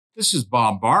This is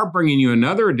Bob Barr bringing you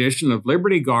another edition of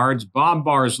Liberty Guard's Bob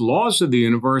Barr's Laws of the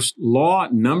Universe, Law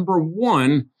number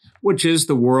 1, which is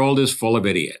the world is full of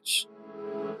idiots.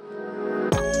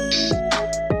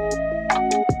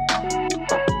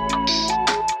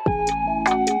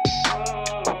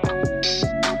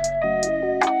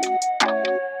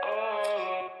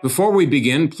 Before we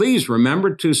begin, please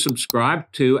remember to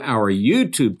subscribe to our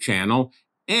YouTube channel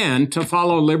and to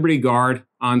follow Liberty Guard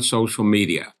on social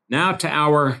media. Now to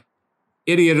our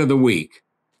Idiot of the Week.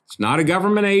 It's not a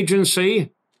government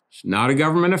agency. It's not a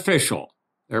government official.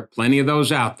 There are plenty of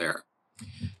those out there.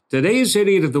 Today's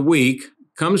Idiot of the Week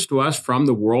comes to us from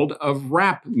the world of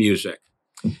rap music.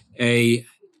 A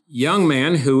young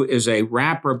man who is a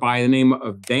rapper by the name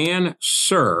of Dan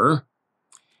Sir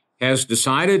has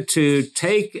decided to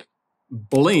take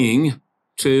bling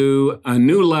to a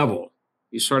new level.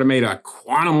 He sort of made a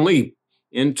quantum leap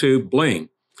into bling.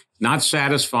 Not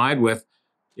satisfied with,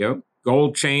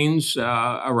 gold chains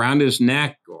around his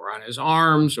neck or on his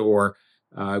arms or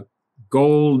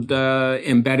gold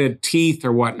embedded teeth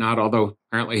or whatnot, although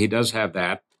apparently he does have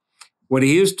that. What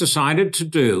he has decided to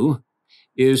do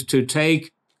is to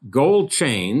take gold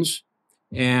chains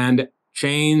and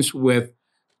chains with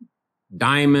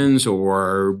diamonds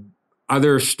or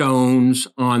other stones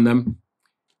on them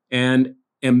and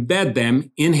embed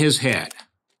them in his head.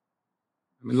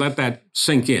 I mean, let that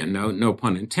sink in, no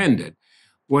pun intended.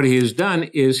 What he has done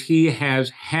is he has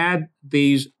had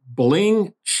these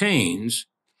bling chains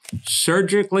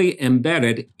surgically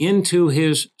embedded into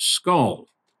his skull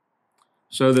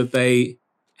so that they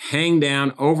hang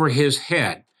down over his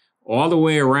head all the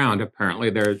way around. Apparently,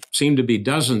 there seem to be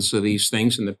dozens of these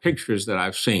things in the pictures that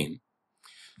I've seen.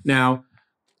 Now,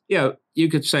 you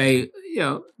could say,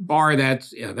 Barr,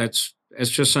 that's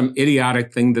just some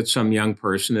idiotic thing that some young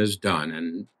person has done.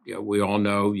 And we all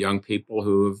know young people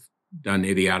who have done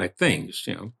idiotic things,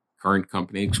 current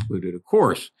company excluded, of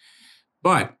course.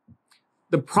 But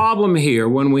the problem here,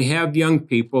 when we have young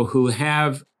people who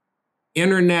have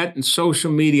internet and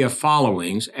social media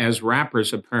followings, as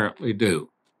rappers apparently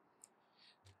do,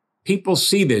 people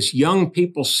see this, young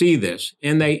people see this,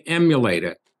 and they emulate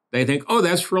it. They think, oh,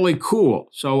 that's really cool.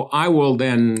 So I will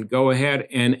then go ahead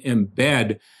and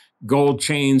embed gold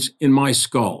chains in my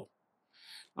skull.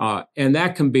 And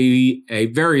that can be a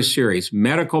very serious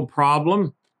medical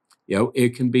problem.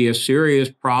 It can be a serious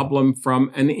problem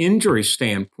from an injury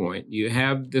standpoint. You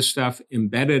have this stuff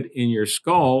embedded in your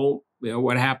skull.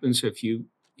 What happens if you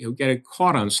get it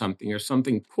caught on something or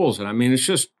something pulls it? I mean, it's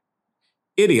just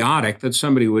idiotic that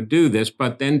somebody would do this,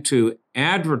 but then to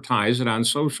advertise it on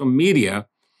social media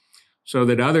so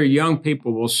that other young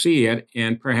people will see it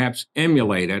and perhaps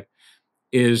emulate it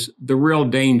is the real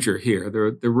danger here,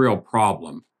 the real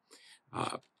problem.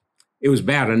 It was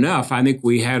bad enough. I think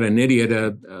we had an idiot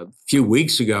a few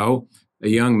weeks ago, a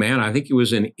young man, I think he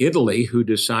was in Italy, who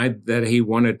decided that he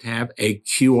wanted to have a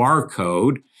QR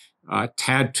code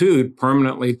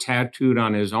permanently tattooed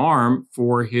on his arm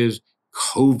for his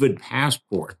COVID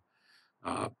passport.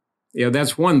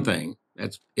 That's one thing.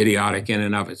 That's idiotic in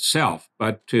and of itself.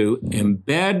 But to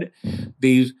embed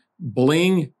these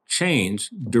bling chains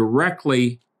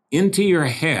directly into your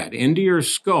head, into your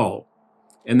skull,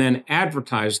 and then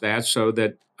advertise that so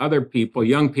that other people,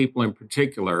 young people in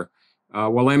particular,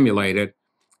 will emulate it,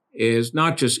 is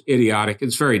not just idiotic,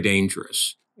 it's very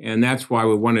dangerous. And that's why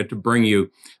we wanted to bring you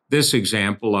this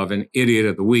example of an Idiot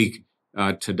of the Week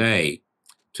today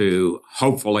to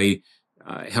hopefully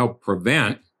help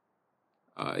prevent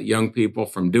young people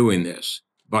from doing this.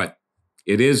 But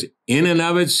it is in and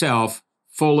of itself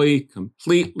fully,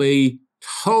 completely,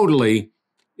 totally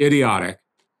idiotic.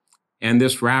 And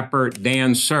this rapper,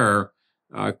 Dan Sir,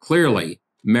 clearly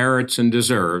merits and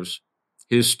deserves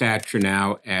his stature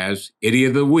now as Idiot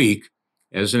of the Week,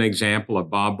 as an example of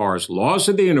Bob Barr's Laws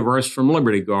of the Universe from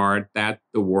Liberty Guard, that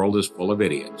the world is full of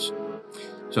idiots.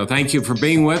 So thank you for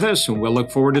being with us, and we'll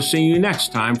look forward to seeing you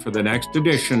next time for the next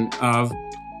edition of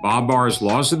Bob Barr's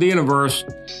Laws of the Universe,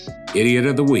 Idiot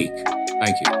of the Week.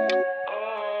 Thank you.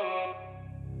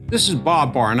 This is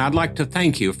Bob Barr, and I'd like to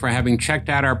thank you for having checked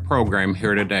out our program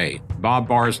here today, Bob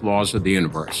Barr's Laws of the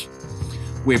Universe.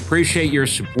 We appreciate your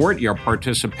support, your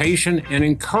participation, and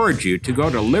encourage you to go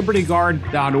to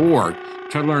libertyguard.org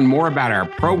to learn more about our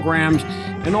programs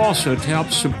and also to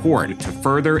help support to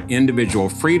further individual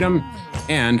freedom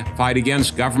and fight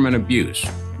against government abuse.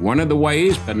 One of the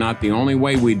ways, but not the only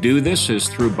way we do this, is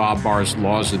through Bob Barr's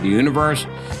Laws of the Universe,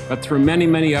 but through many,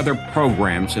 many other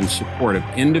programs in support of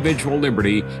individual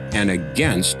liberty and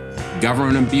against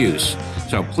government abuse.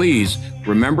 So please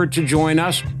remember to join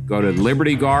us. Go to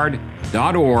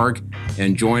libertyguard.org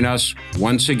and join us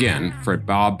once again for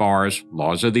Bob Barr's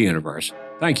Laws of the Universe.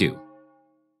 Thank you.